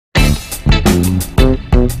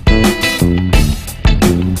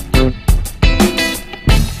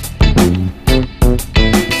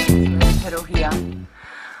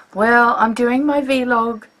I'm doing my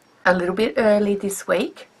vlog a little bit early this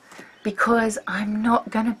week because I'm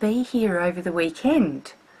not going to be here over the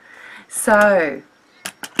weekend. So,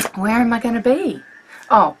 where am I going to be?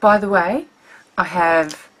 Oh, by the way, I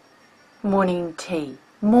have morning tea.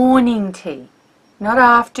 Morning tea. Not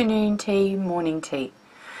afternoon tea, morning tea.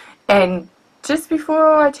 And just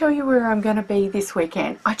before I tell you where I'm going to be this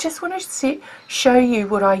weekend, I just want to show you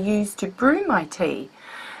what I use to brew my tea.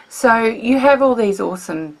 So you have all these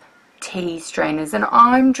awesome tea strainers, and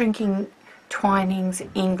I'm drinking Twining's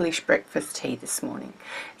English breakfast tea this morning.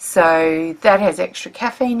 So that has extra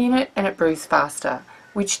caffeine in it and it brews faster,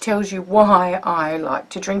 which tells you why I like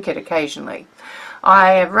to drink it occasionally.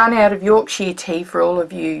 I have run out of Yorkshire tea for all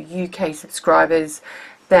of you UK subscribers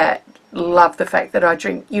that love the fact that I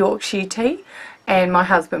drink Yorkshire tea, and my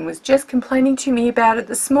husband was just complaining to me about it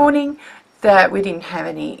this morning that we didn't have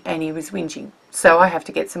any and he was whinging, so I have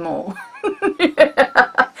to get some more.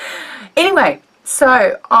 Anyway,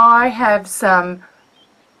 so I have some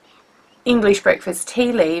English breakfast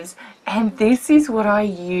tea leaves, and this is what I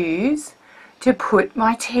use to put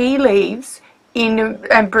my tea leaves in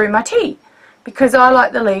and brew my tea, because I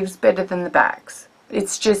like the leaves better than the backs.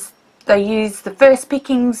 It's just they use the first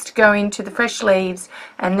pickings to go into the fresh leaves,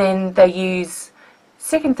 and then they use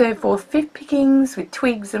second, third, fourth, fifth pickings with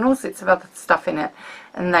twigs and all sorts of other stuff in it,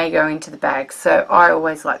 and they go into the bags. So I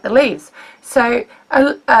always like the leaves. So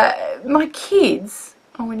my kids,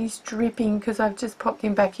 oh, and he's dripping because I've just popped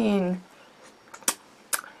him back in,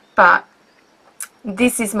 but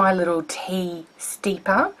this is my little tea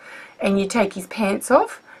steeper, and you take his pants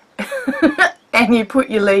off and you put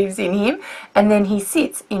your leaves in him, and then he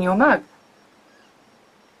sits in your mug.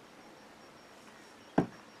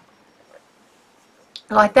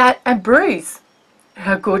 Like that, and brews.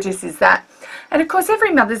 How gorgeous is that? And of course,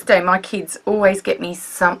 every Mother's Day my kids always get me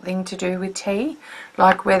something to do with tea,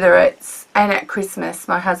 like whether it's, and at Christmas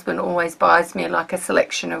my husband always buys me like a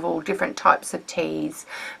selection of all different types of teas,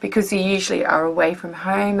 because we usually are away from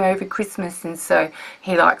home over Christmas, and so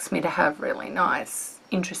he likes me to have really nice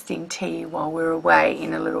interesting tea while we're away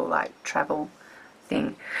in a little like travel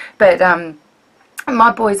thing. But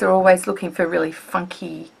my boys are always looking for really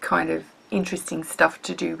funky kind of interesting stuff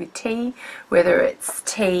to do with tea, whether it's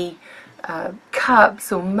tea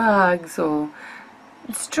cups or mugs or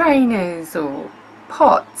strainers or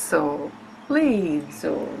pots or leaves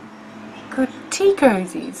or good tea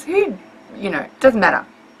cozies. Who, you know, doesn't matter.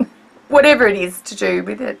 Whatever it is to do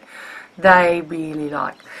with it, they really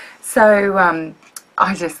like. So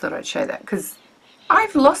I just thought I'd show that because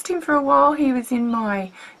I've lost him for a while. He was in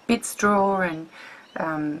my bits drawer, and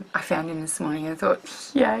I found him this morning and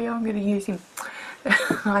thought, yay, I'm going to use him.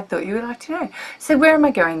 I thought you would like to know. So where am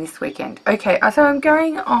I going this weekend? Okay, so I'm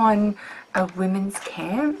going on a women's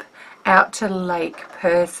camp out to Lake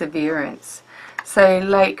Perseverance. So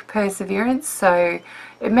Lake Perseverance, so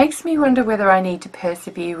it makes me wonder whether I need to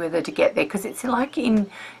persevere whether to get there, because it's like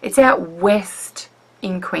it's out west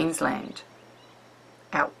in Queensland.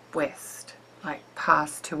 Out west, like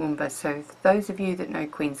past Toowoomba. So those of you that know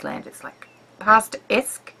Queensland, it's like past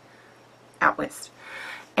Esk, out west.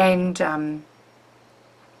 And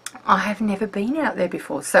I have never been out there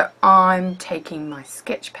before, so I'm taking my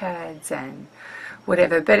sketch pads and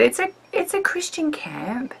whatever. But it's a Christian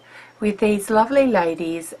camp with these lovely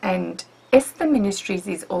ladies, and Esther Ministries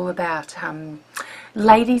is all about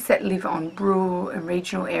ladies that live on rural and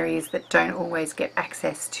regional areas that don't always get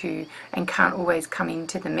access to and can't always come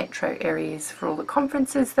into the metro areas for all the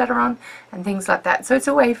conferences that are on and things like that. So it's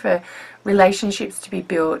a way for relationships to be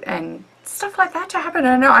built and stuff like that to happen.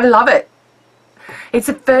 I know, I love it. It's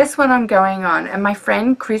the first one I'm going on, and my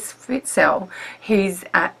friend Chris Fitzel, who's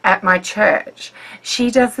at my church, she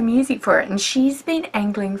does the music for it, and she's been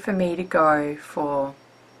angling for me to go for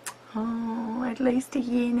at least a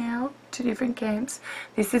year now to different camps.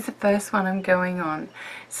 This is the first one I'm going on.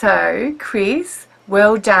 So Chris,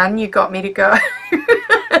 well done, you got me to go.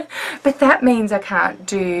 But that means I can't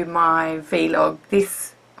do my vlog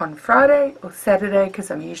this on Friday or Saturday because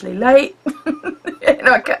I'm usually late.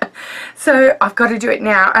 So I've got to do it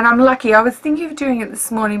now, and I'm lucky. I was thinking of doing it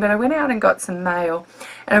this morning, but I went out and got some mail,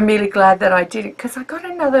 and I'm really glad that I did it because I got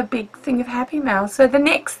another big thing of happy mail. So the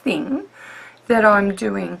next thing that I'm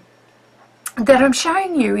doing, that I'm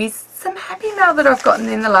showing you, is some happy mail that I've gotten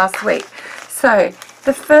in the last week. So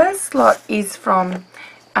the first lot is from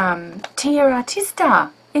Tia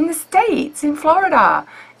Artista in the States, in Florida.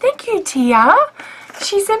 Thank you, Tia.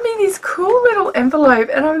 She sent me this cool little envelope,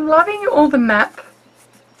 and I'm loving all the map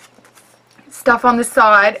stuff on the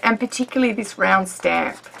side, and particularly this round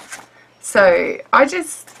stamp. So I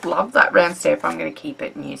just love that round stamp. I'm going to keep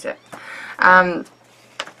it and use it. And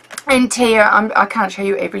And Tia, I can't show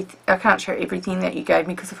you everything. I can't show everything that you gave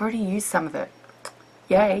me because I've already used some of it.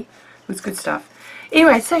 Yay, it was good stuff.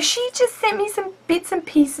 Anyway, so she just sent me some bits and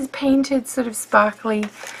pieces, painted sort of sparkly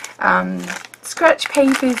scratch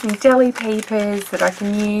papers and deli papers that I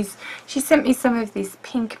can use. She sent me some of this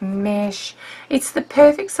pink mesh. It's the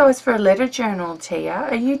perfect size for a letter journal, Tia.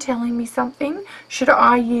 Are you telling me something? Should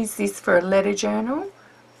I use this for a letter journal?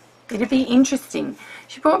 It'd be interesting.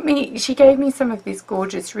 She gave me some of this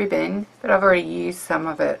gorgeous ribbon, but I've already used some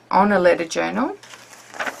of it on a letter journal.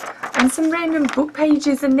 And some random book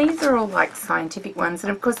pages, and these are all like scientific ones,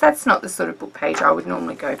 and of course that's not the sort of book page I would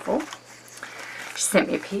normally go for. She sent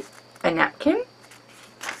me a napkin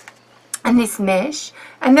and this mesh,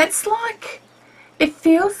 and that's like, it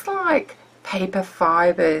feels like paper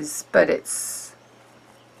fibers, but it's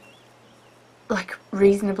like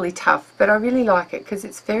reasonably tough, but I really like it because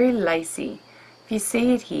it's very lacy. If you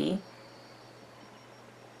see it here,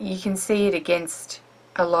 you can see it against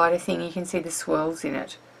a lighter thing. You can see the swirls in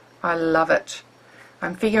it. I love it.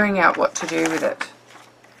 I'm figuring out what to do with it.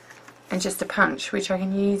 And just a punch, which I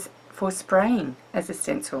can use for spraying as a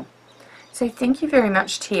stencil. So thank you very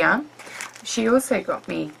much, Tia. She also got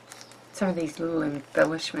me some of these little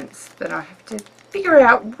embellishments that I have to figure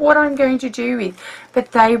out what I'm going to do with,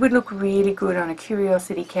 but they would look really good on a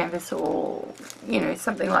curiosity canvas, or you know,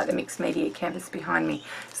 something like the mixed media canvas behind me.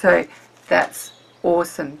 So that's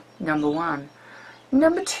awesome, number one.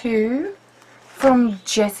 Number two, from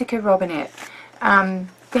Jessica Robinette.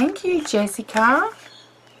 Thank you, Jessica.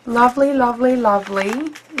 Lovely, lovely, lovely.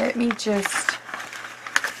 Let me just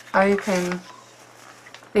open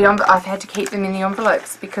the envelope. I've had to keep them in the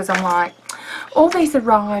envelopes because I'm like, all these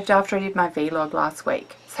arrived after I did my vlog last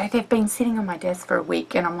week. So they've been sitting on my desk for a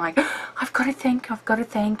week, and I'm like, I've got to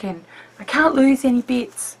thank, and I can't lose any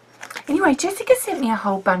bits. Anyway, Jessica sent me a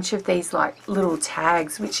whole bunch of these like little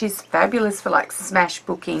tags, which is fabulous for like smash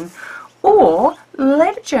booking or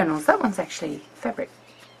letter journals. That one's actually fabric.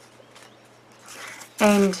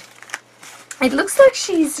 And it looks like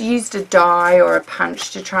she's used a die or a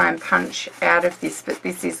punch to try and punch out of this, but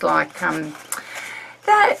this is like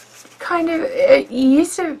that kind of, you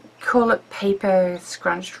used to call it paper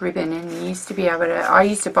scrunched ribbon, and you used to be able to, I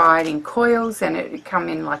used to buy it in coils and it would come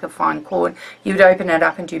in like a fine cord. You would open it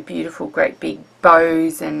up and do beautiful great big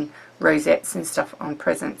bows and rosettes and stuff on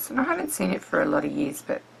presents, and I haven't seen it for a lot of years,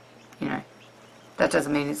 but you know, that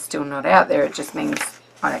doesn't mean it's still not out there, it just means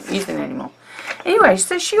I don't use them anymore. Anyway,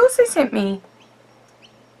 so she also sent me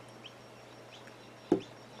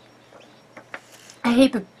a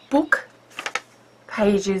heap of book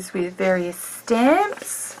pages with various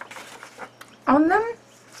stamps on them.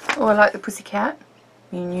 Oh, I like the pussycat.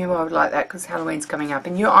 You knew I would like that because Halloween's coming up,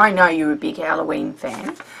 and I know you're a big Halloween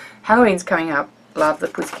fan. Halloween's coming up. Love the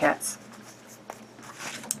pussycats.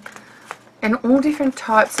 And all different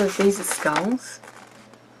types of, these are skulls.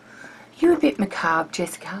 You're a bit macabre,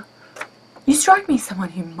 Jessica. You strike me as someone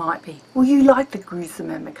who might be. Well, you like the gruesome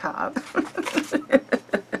and macabre.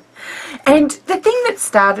 And the thing that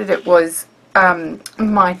started it was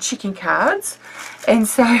my chicken cards. And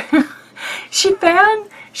so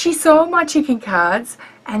she saw my chicken cards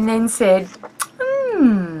and then said,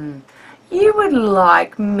 you would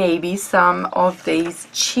like maybe some of these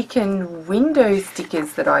chicken window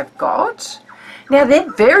stickers that I've got. Now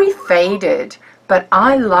they're very faded, but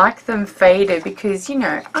I like them faded because, you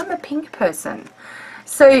know, I'm a pink person.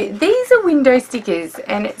 So these are window stickers,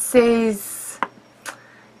 and it says,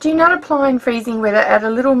 do not apply in freezing weather. Add a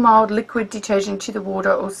little mild liquid detergent to the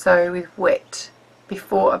water or so with wet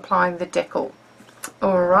before applying the decal.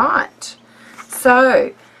 Alright,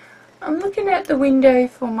 so I'm looking at the window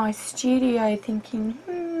for my studio thinking,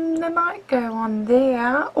 they might go on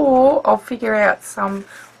there, or I'll figure out some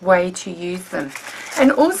way to use them.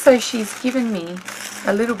 And also she's given me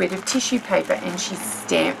a little bit of tissue paper, and she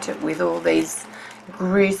stamped it with all these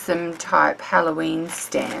gruesome type Halloween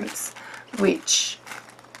stamps, which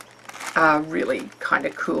are really kind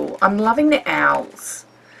of cool. I'm loving the owls.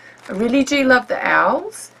 I really do love the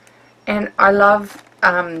owls, and I love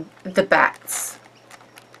the bats.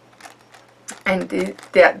 And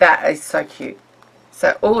that is so cute.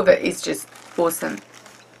 So all of it is just awesome.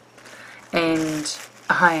 And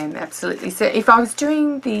I am absolutely, so if I was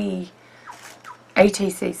doing the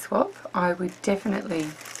ATC swap, I would definitely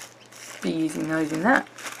be using those in that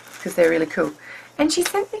because they're really cool. And she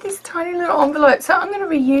sent me this tiny little envelope, so I'm going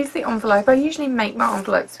to reuse the envelope. I usually make my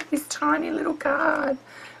envelopes with this tiny little card,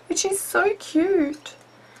 which is so cute.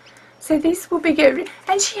 So this will be good.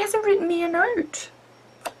 And she hasn't written me a note.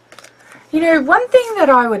 You know, one thing that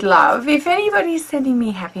I would love, if anybody's sending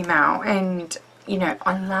me happy mail, and, you know,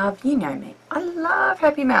 I love, you know me, I love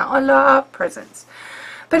Happy Mail. I love presents.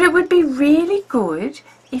 But it would be really good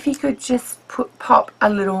if you could just pop a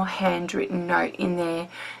little handwritten note in there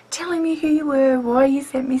telling me who you were, why you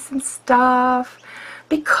sent me some stuff.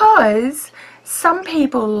 Because some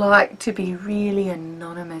people like to be really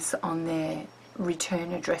anonymous on their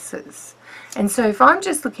return addresses. And so if I'm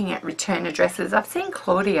just looking at return addresses, I've seen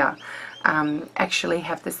Claudia actually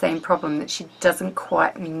have the same problem, that she doesn't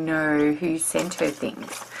quite know who sent her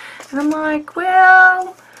things. And I'm like,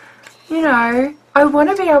 well, you know, I want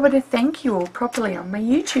to be able to thank you all properly on my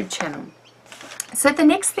YouTube channel. So the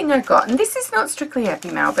next thing I got, and this is not strictly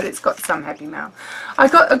Happy Mail, but it's got some Happy Mail. I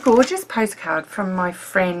got a gorgeous postcard from my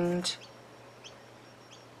friend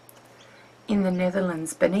in the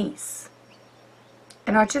Netherlands, Bernice.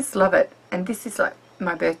 And I just love it. And this is like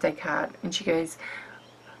my birthday card. And she goes,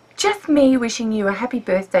 just me wishing you a happy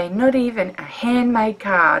birthday, not even a handmade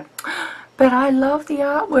card. But I love the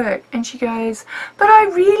artwork. And she goes, but I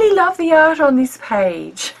really love the art on this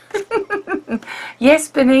page. Yes,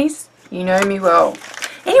 Bernice, you know me well.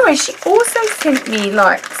 Anyway, she also sent me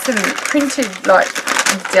like some printed like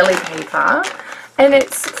deli paper. And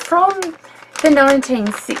it's from the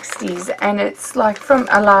 1960s, and it's like from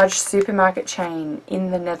a large supermarket chain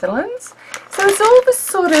in the Netherlands. So it's all the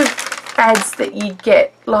sort of ads that you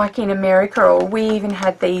get like in America, or we even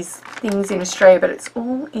had these things in Australia, but it's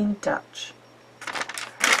all in Dutch.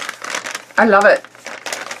 I love it.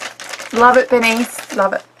 Love it, Bernice.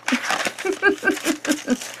 Love it.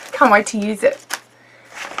 Can't wait to use it.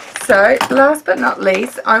 So last but not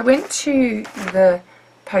least, I went to the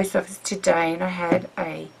post office today and I had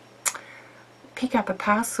a pick up a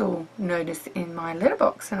parcel notice in my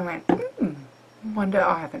letterbox, and I went, wonder,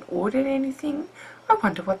 I haven't ordered anything. I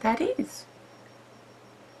wonder what that is.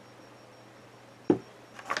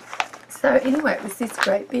 So anyway, it was this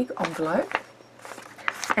great big envelope,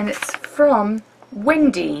 and it's from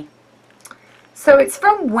Wendy. So it's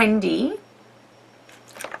from Wendy,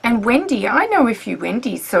 and Wendy, I know a few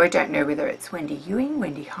Wendys, so I don't know whether it's Wendy Ewing,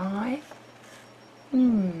 Wendy High.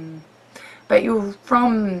 But you're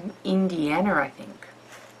from Indiana, I think.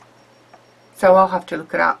 So I'll have to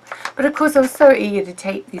look it up. But of course I was so eager to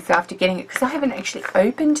take this after getting it, because I haven't actually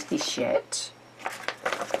opened this yet.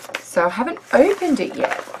 So I haven't opened it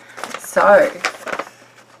yet. So,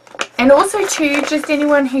 and also too, just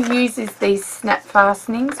anyone who uses these snap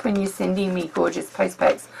fastenings when you're sending me gorgeous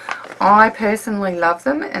postbags, I personally love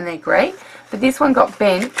them and they're great. But this one got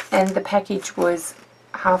bent and the package was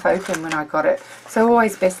half open when I got it, so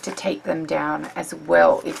always best to take them down as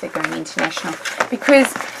well if they're going international,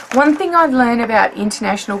 because one thing I've learned about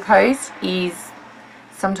international post is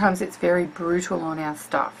sometimes it's very brutal on our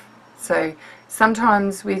stuff. So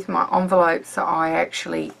sometimes with my envelopes I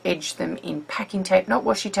actually edge them in packing tape, not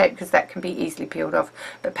washi tape because that can be easily peeled off,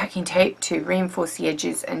 but packing tape to reinforce the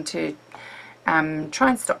edges and to try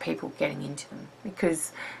and stop people getting into them,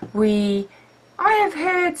 because I have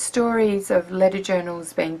heard stories of letter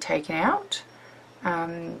journals being taken out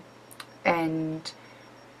and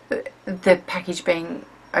the package being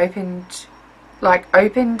opened,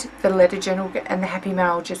 the letter journal and the Happy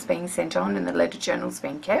Mail just being sent on and the letter journals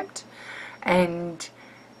being kept. And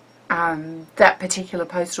that particular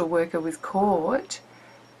postal worker was caught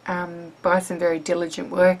by some very diligent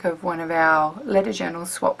work of one of our letter journal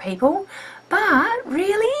swap people. But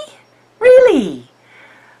really?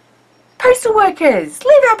 Postal workers,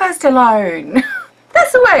 leave our post alone.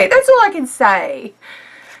 That's the way. That's all I can say.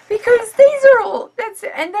 Because these are all.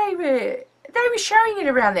 And they were showing it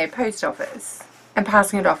around their post office and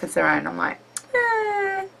passing it off as their own. I'm like,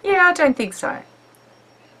 yeah, I don't think so.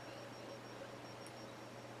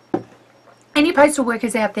 Any postal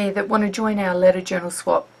workers out there that want to join our letter journal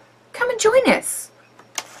swap, come and join us.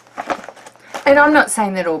 And I'm not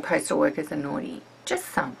saying that all postal workers are naughty. Just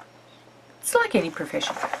some. It's like any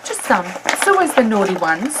profession. Just some. It's always the naughty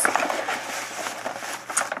ones.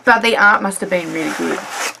 But the art must have been really good.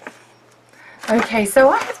 Okay, so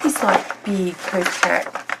I have this like big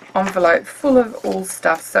post-tack envelope full of all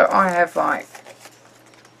stuff. So I have like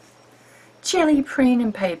jelly print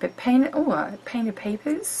and paper, painted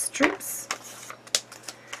papers, strips.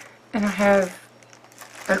 And I have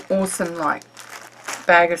an awesome like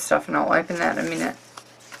bag of stuff, and I'll open that in a minute.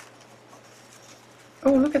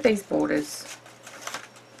 Oh, look at these borders.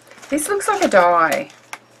 This looks like a die.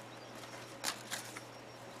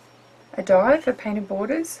 A die for painted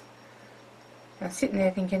borders. I was sitting there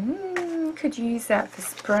thinking, could use that for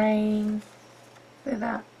spraying. Look at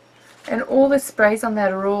that. And all the sprays on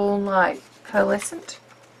that are all like pearlescent.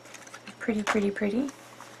 Pretty.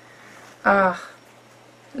 Ah,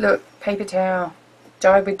 look, paper towel.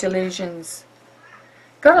 Dyed with delusions.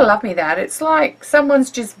 Gotta love me that. It's like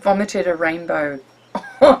someone's just vomited a rainbow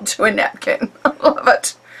onto a napkin. I love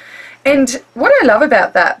it. And what I love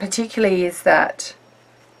about that particularly is that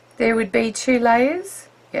there would be 2 layers.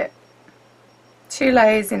 Yeah. 2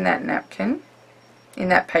 layers in that napkin, in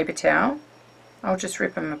that paper towel. I'll just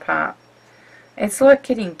rip them apart. It's like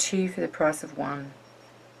getting 2 for the price of 1.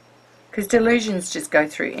 Because delusions just go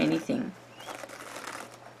through anything.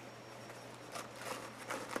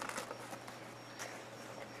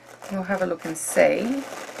 We'll have a look and see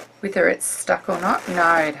whether it's stuck or not.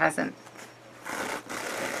 No, it hasn't.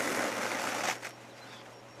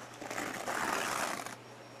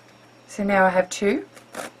 So now I have 2,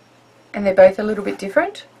 and they're both a little bit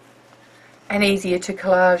different and easier to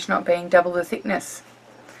collage, not being double the thickness.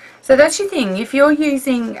 So that's your thing. If you're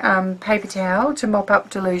using paper towel to mop up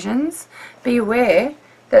delusions, be aware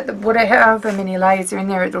that however many layers are in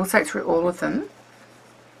there, it will soak through all of them.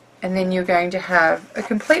 And then you're going to have a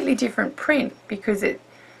completely different print because it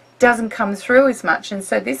doesn't come through as much. And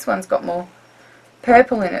so this one's got more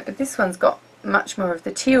purple in it, but this one's got much more of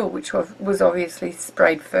the teal, which was obviously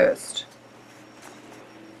sprayed first.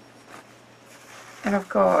 And I've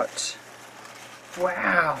got,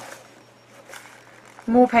 wow,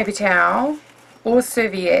 more paper towel or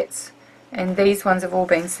serviettes, and these ones have all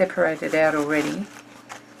been separated out already.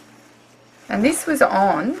 And this was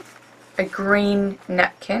on a green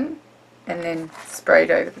napkin and then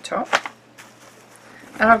sprayed over the top.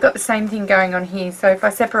 And I've got the same thing going on here, so if I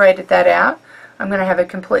separated that out, I'm going to have a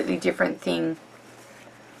completely different thing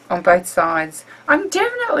on both sides. I'm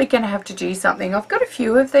definitely going to have to do something. I've got a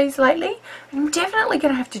few of these lately, and I'm definitely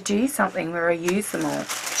going to have to do something where I use them all,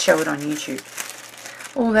 show it on YouTube.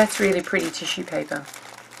 Oh, that's really pretty tissue paper.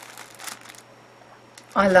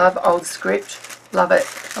 I love old script, love it.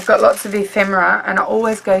 I've got lots of ephemera, and I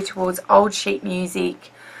always go towards old sheet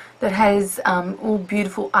music that has all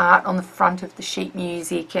beautiful art on the front of the sheet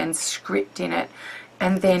music and script in it,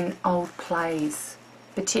 and then old plays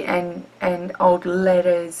and old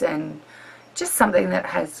letters, and just something that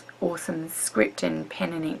has awesome script and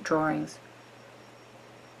pen and ink drawings.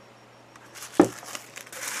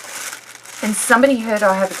 And somebody heard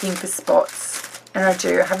I have a thing for spots, and I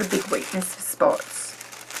do. I have a big weakness for spots,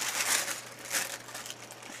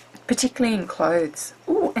 particularly in clothes.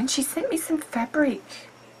 Oh, and she sent me some fabric.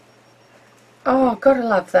 Oh, gotta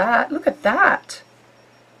love that. Look at that.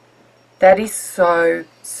 That is so,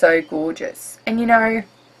 so gorgeous. And you know,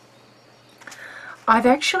 I've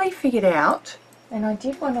actually figured out, and I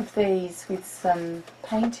did one of these with some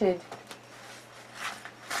painted,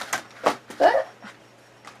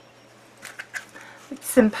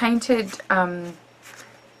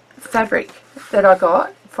 fabric that I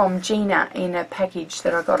got from Gina in a package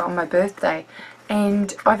that I got on my birthday.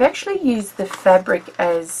 And I've actually used the fabric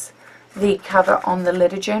as the cover on the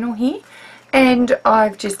letter journal here, and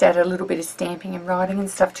I've just added a little bit of stamping and writing and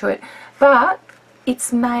stuff to it, but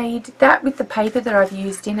it's made that with the paper that I've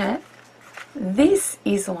used in it. This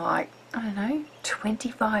is like, I don't know,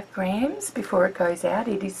 25 grams before it goes out.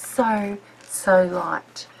 It is so, so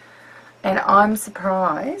light, and I'm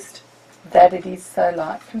surprised that it is so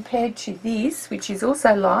light compared to this, which is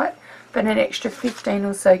also light but an extra 15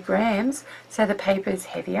 or so grams, so the paper is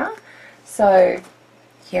heavier. So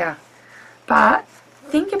yeah, but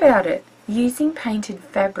think about it, using painted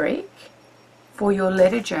fabric for your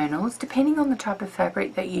letter journals, depending on the type of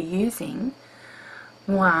fabric that you're using.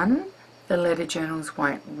 1, the letter journals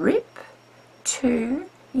won't rip. 2,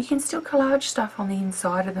 you can still collage stuff on the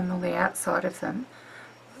inside of them or the outside of them.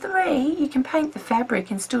 3, you can paint the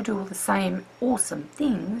fabric and still do all the same awesome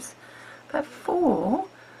things. But 4,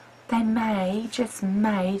 they may, just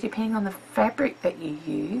may, depending on the fabric that you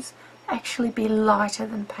use, actually be lighter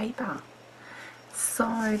than paper.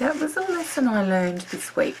 So that was a lesson I learned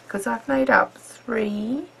this week, because I've made up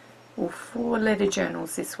 3 or 4 letter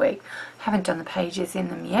journals this week. Haven't done the pages in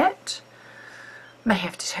them yet. May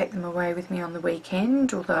have to take them away with me on the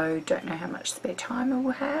weekend, although don't know how much spare time I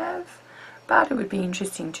will have. But it would be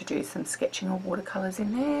interesting to do some sketching or watercolours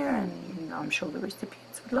in there, and I'm sure the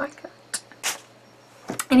recipients would like it.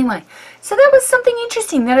 Anyway, so that was something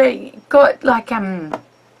interesting that I got, like,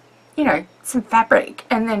 you know, some fabric,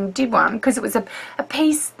 and then did one, because it was a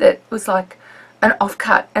piece that was like an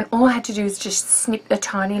offcut, and all I had to do was just snip a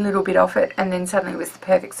tiny little bit off it, and then suddenly it was the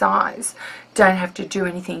perfect size. Don't have to do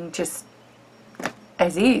anything, just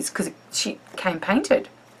as is, because she came painted.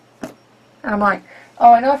 And I'm like,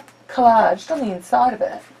 oh, and I've collaged on the inside of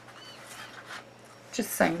it,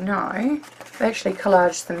 just so you know, I actually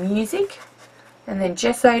collaged the music and then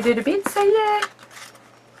gessoed it a bit, so yeah,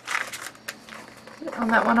 on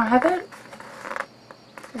that one I have it.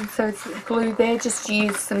 And so it's glue there just to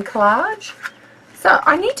use some collage. So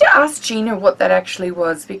I need to ask Gina what that actually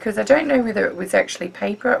was, because I don't know whether it was actually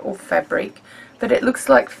paper or fabric, but it looks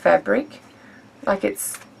like fabric, like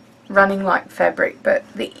it's running like fabric, but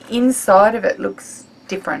the inside of it looks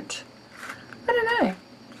different. I don't know.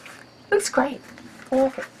 Looks great. I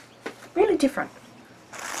like it. Really different.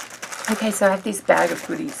 Okay, so I have this bag of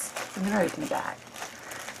goodies. I'm going to open the bag.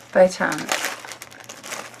 But,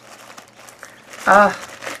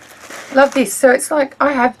 love this. So it's like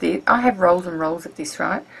I have rolls and rolls of this,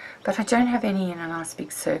 right? But I don't have any in a nice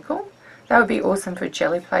big circle. That would be awesome for a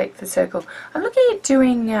jelly plate for circle. I'm looking at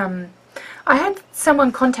doing, I had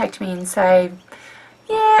someone contact me and say,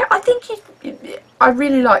 yeah, I think I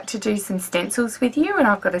really like to do some stencils with you, and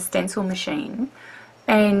I've got a stencil machine.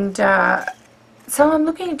 And so I'm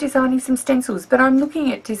looking at designing some stencils, but I'm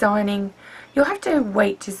looking at designing, you'll have to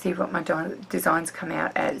wait to see what my designs come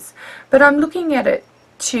out as. But I'm looking at it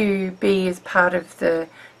to be as part of the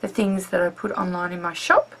things that I put online in my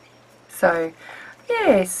shop. So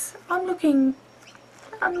yes, I'm looking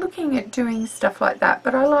at doing stuff like that,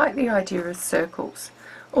 but I like the idea of circles.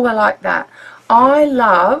 Oh, I like that. I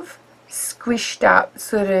love squished up,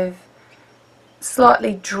 sort of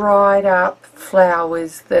slightly dried up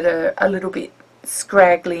flowers that are a little bit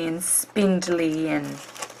scraggly and spindly and,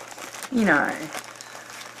 you know,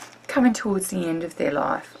 coming towards the end of their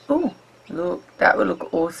life. Oh, look, that would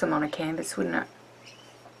look awesome on a canvas, wouldn't it?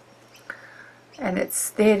 And it's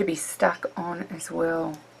there to be stuck on as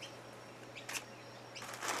well.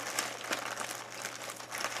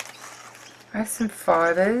 I have some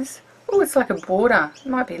fibres. Oh, it's like a border. It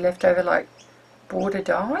might be leftover like border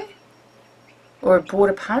dye or a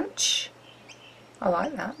border punch. I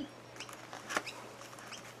like that.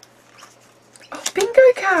 Oh, bingo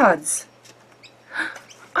cards.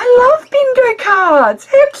 I love bingo cards.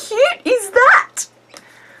 How cute is that?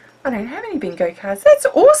 I don't have any bingo cards. That's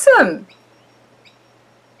awesome.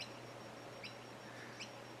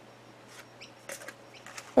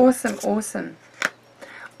 Awesome, awesome.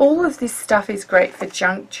 All of this stuff is great for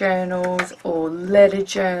junk journals or letter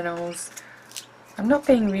journals. I'm not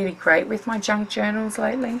being really great with my junk journals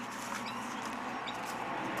lately.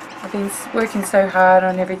 I've been working so hard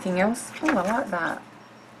on everything else. Oh, I like that.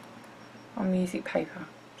 On music paper.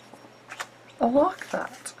 I like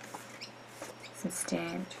that. Some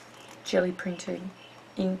stamped, jelly printed,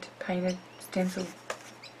 inked, painted, stencil.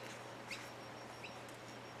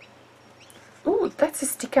 Ooh, that's a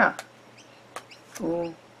sticker.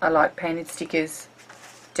 Ooh, I like painted stickers.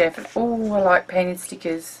 Definitely. Ooh, I like painted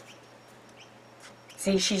stickers.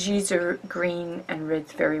 See, she's used her green and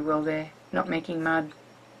reds very well there. Not making mud.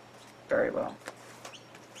 Very well.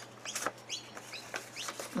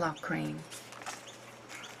 Love green.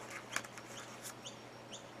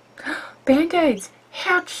 Band-aids.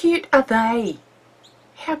 How cute are they?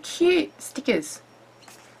 How cute. Stickers.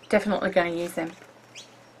 Definitely going to use them.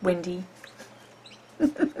 Wendy.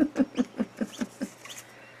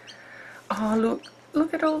 Oh,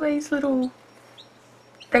 look at all these little,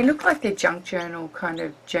 they look like they're junk journal kind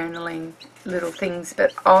of journaling little things,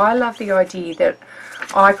 but I love the idea that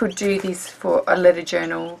I could do this for a letter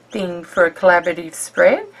journal thing for a collaborative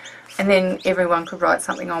spread, and then everyone could write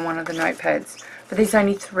something on one of the notepads. But there's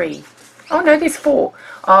only 3. Oh no, there's 4.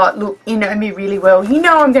 Oh, look, you know me really well. You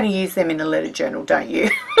know I'm going to use them in a letter journal, don't you?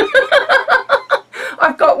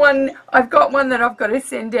 I've got one that I've got to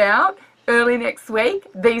send out early next week.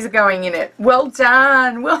 These are going in it. Well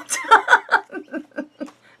done, well done.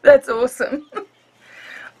 That's awesome.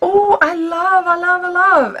 Oh, I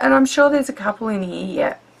love, and I'm sure there's a couple in here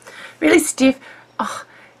yet. Really stiff. Oh,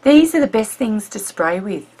 these are the best things to spray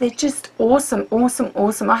with. They're just awesome, awesome,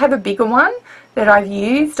 awesome. I have a bigger one that I've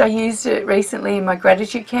used. I used it recently in my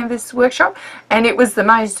gratitude canvas workshop, and it was the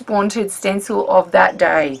most wanted stencil of that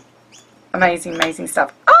day. Amazing, amazing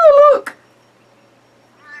stuff. Oh, look!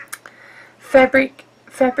 Fabric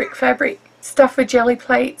stuff for jelly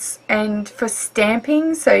plates and for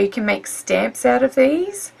stamping, so you can make stamps out of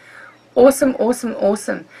these. Awesome, awesome,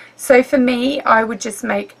 awesome. So for me, I would just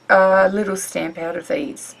make a little stamp out of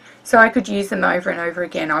these, so I could use them over and over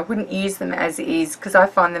again. I wouldn't use them as is because I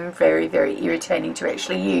find them very, very irritating to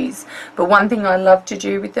actually use. But one thing I love to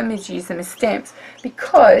do with them is use them as stamps,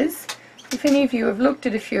 because if any of you have looked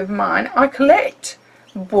at a few of mine, I collect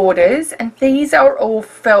borders, and these are all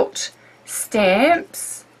felt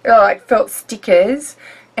stamps, like felt stickers,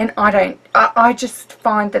 and I just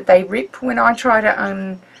find that they rip when I try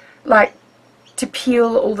to like to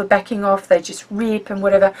peel all the backing off. They just rip and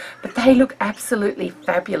whatever, but they look absolutely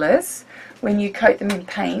fabulous when you coat them in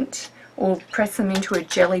paint or press them into a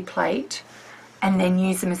jelly plate and then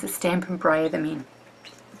use them as a stamp and brayer them in.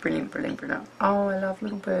 Brilliant, brilliant, brilliant. Oh, I love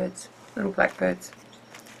little birds, little blackbirds.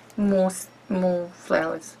 More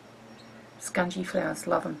flowers, scungy flowers.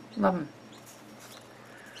 Love them, love them.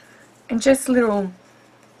 And just little,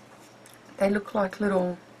 they look like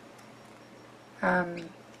little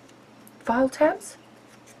file tabs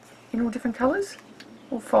in all different colours,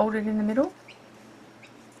 all folded in the middle.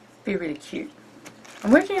 Be really cute.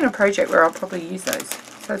 I'm working on a project where I'll probably use those,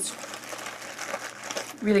 so it's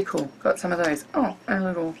really cool. Got some of those. Oh, and a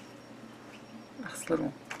little, nice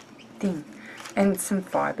little thing, and some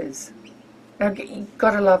fibres. Now, you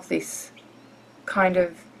gotta love this kind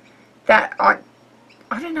of, that I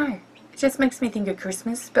don't know. It just makes me think of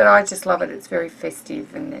Christmas, but I just love it. It's very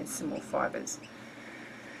festive, and there's some more fibres.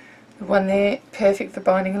 The one there, perfect for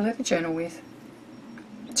binding a letter journal with.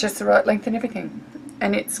 Just the right length and everything.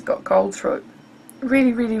 And it's got gold through it.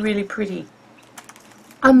 Really, really, really pretty.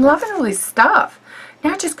 I'm loving all this stuff.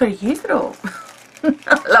 Now I just got to use it all.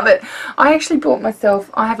 I love it. I actually bought myself,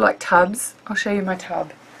 I have like tubs. I'll show you my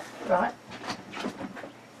tub. Right.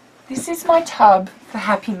 This is my tub for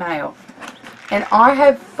Happy Mail. And I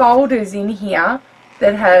have folders in here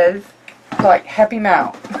that have like Happy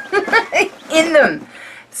Mail in them.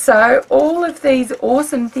 So all of these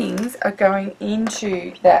awesome things are going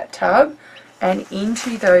into that tub and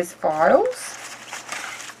into those files,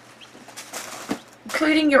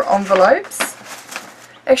 including your envelopes.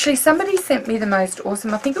 Actually, somebody sent me the most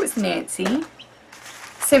awesome, I think it was Nancy,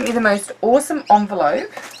 sent me the most awesome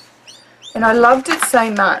envelope, and I loved it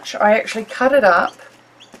so much. I actually cut it up.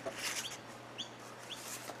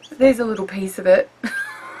 There's a little piece of it.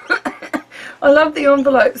 I love the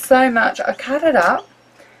envelope so much. I cut it up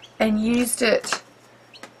and used it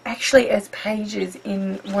actually as pages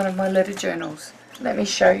in one of my letter journals. Let me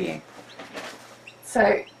show you.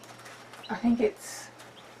 So I think it's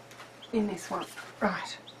in this one.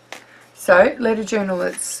 Right. So letter journal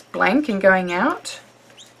that's blank and going out.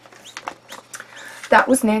 That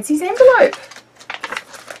was Nancy's envelope.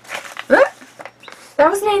 That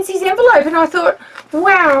was Nancy's envelope, and I thought,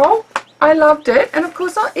 wow, I loved it. And of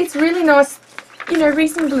course it's really nice, you know,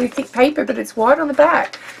 reasonably thick paper, but it's white on the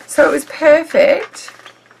back. So it was perfect.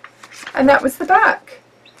 And that was the back.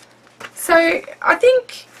 So I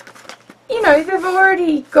think, you know, they've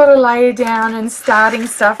already got a layer down and starting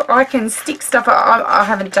stuff. I can stick stuff. I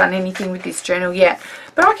haven't done anything with this journal yet,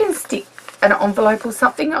 but I can stick an envelope or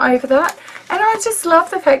something over that. And I just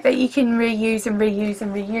love the fact that you can reuse and reuse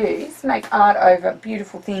and reuse, make art over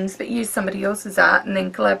beautiful things, but use somebody else's art and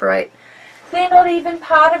then collaborate. They're not even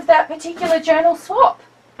part of that particular journal swap.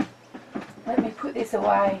 Let me put this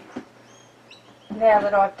away now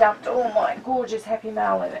that I've dumped all my gorgeous Happy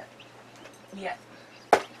Mail in it. Yeah.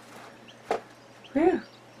 Whew.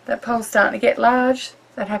 That pile's starting to get large.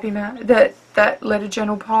 That Happy Mail, that letter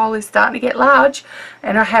journal pile is starting to get large,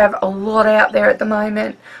 and I have a lot out there at the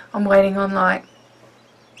moment. I'm waiting on like,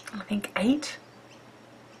 I think 8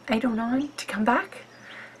 or 9 to come back,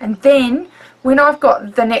 and then when I've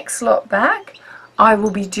got the next lot back, I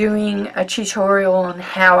will be doing a tutorial on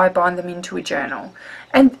how I bind them into a journal.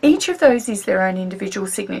 And each of those is their own individual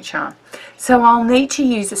signature. So I'll need to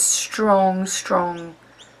use a strong,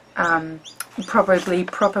 probably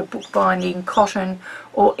proper bookbinding cotton,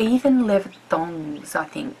 or even leather thongs, I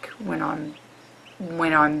think, when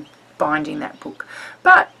I'm binding that book.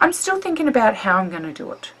 But I'm still thinking about how I'm going to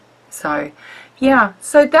do it. So yeah,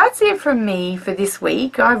 so that's it from me for this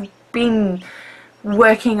week. I've been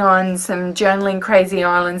working on some journaling Crazy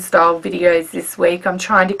Island style videos this week. I'm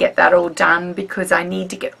trying to get that all done because I need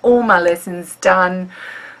to get all my lessons done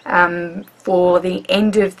for the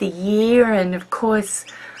end of the year, and of course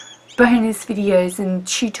bonus videos and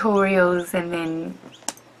tutorials, and then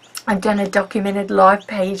I've done a documented live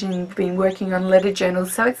page and been working on letter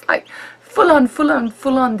journals, so it's like full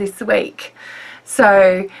on this week.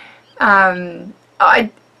 So I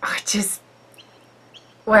just,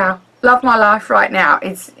 wow, love my life right now.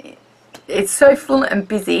 It's so full and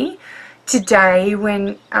busy. Today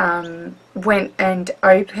when went and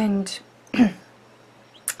opened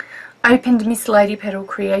Missladypetal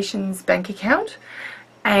Creations bank account,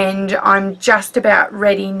 and I'm just about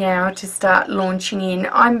ready now to start launching in.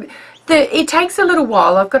 It takes a little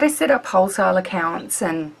while. I've got to set up wholesale accounts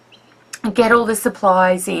and get all the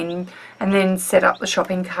supplies in, and then set up the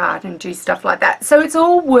shopping cart and do stuff like that. So it's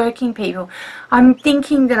all working, people. I'm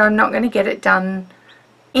thinking that I'm not going to get it done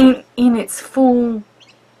in its full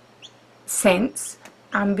sense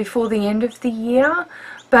before the end of the year,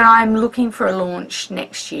 but I'm looking for a launch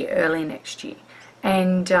next year, early next year.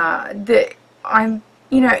 And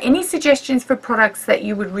you know, any suggestions for products that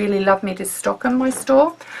you would really love me to stock on my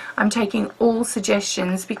store, I'm taking all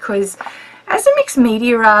suggestions, because As a mixed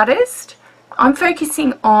media artist, I'm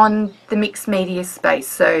focusing on the mixed media space,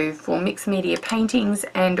 so for mixed media paintings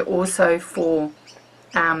and also for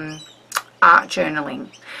art journaling.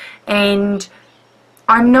 And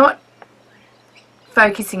I'm not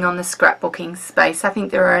focusing on the scrapbooking space. I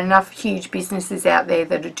think there are enough huge businesses out there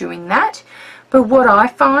that are doing that. But what I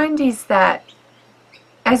find is that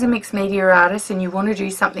as a mixed media artist, and you want to do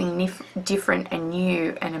something different and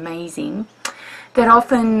new and amazing, that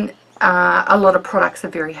often a lot of products are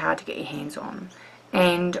very hard to get your hands on,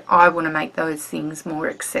 and I want to make those things more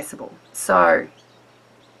accessible. So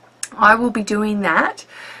I will be doing that,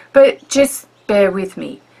 but just bear with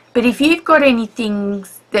me. But if you've got any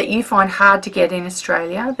things that you find hard to get in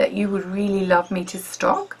Australia that you would really love me to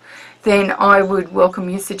stock, then I would welcome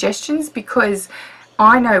your suggestions, because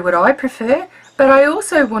I know what I prefer, but I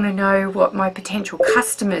also want to know what my potential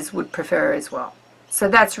customers would prefer as well. So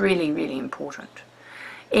that's really, really important.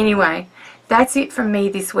 Anyway, that's it from me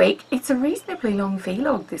this week. It's a reasonably long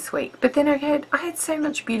vlog this week, but then I had so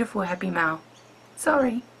much beautiful happy mail.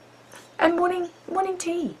 Sorry. And morning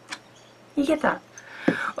tea. You get that?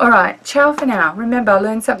 Alright, ciao for now. Remember,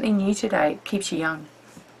 learn something new today. Keeps you young.